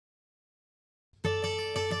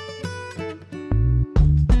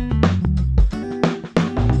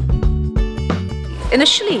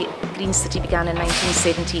Initially, Greencity began in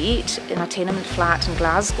 1978 in a tenement flat in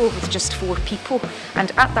Glasgow with just 4 people,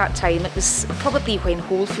 and at that time it was probably when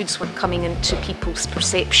whole foods were coming into people's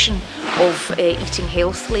perception of eating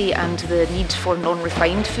healthily, and the need for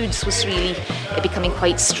non-refined foods was really becoming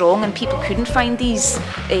quite strong, and people couldn't find these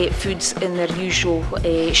foods in their usual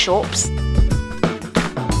shops.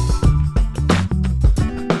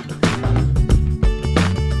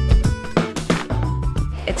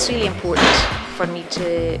 It's really important for me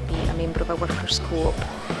to be a member of a workers' co-op.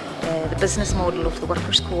 The business model of the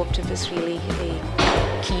workers' cooperative is really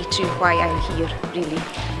key to why I'm here, really.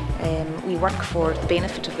 We work for the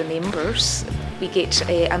benefit of the members. We get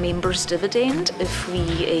a member's dividend if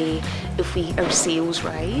our sales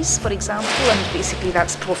rise, for example, and basically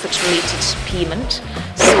that's profit-related payment.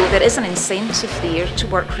 So there is an incentive there to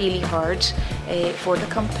work really hard for the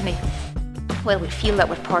company. Well, we feel that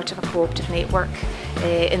we're part of a cooperative network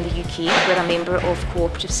in the UK. We're a member of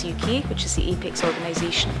Co-operatives UK, which is the apex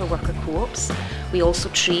organisation for worker co-ops. We also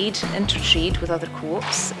intertrade with other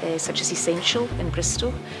co-ops, such as Essential in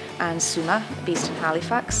Bristol and Suna, based in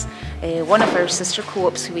Halifax. One of our sister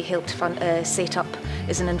co-ops who we helped set up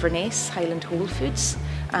is in Inverness, Highland Wholefoods,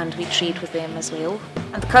 and we trade with them as well.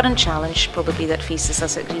 And the current challenge probably that faces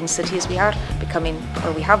us at Greencity is we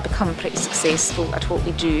have become pretty successful at what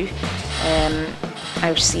we do.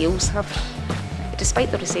 Our sales have,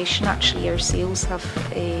 despite the recession actually, our sales have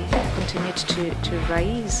continued to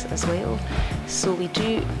rise as well. So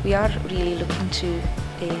we are really looking to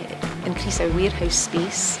increase our warehouse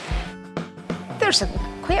space. There's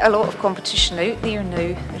quite a lot of competition out there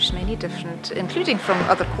now. There's many different, including from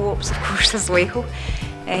other co-ops of course as well.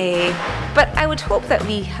 But I would hope that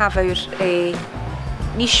we have our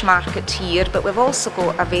niche market here, but we've also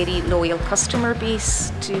got a very loyal customer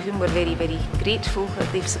base to whom we're very, very grateful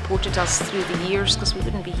that they've supported us through the years, because we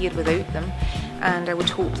wouldn't be here without them. And I would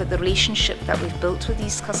hope that the relationship that we've built with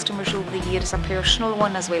these customers over the years is a personal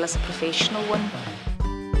one as well as a professional one.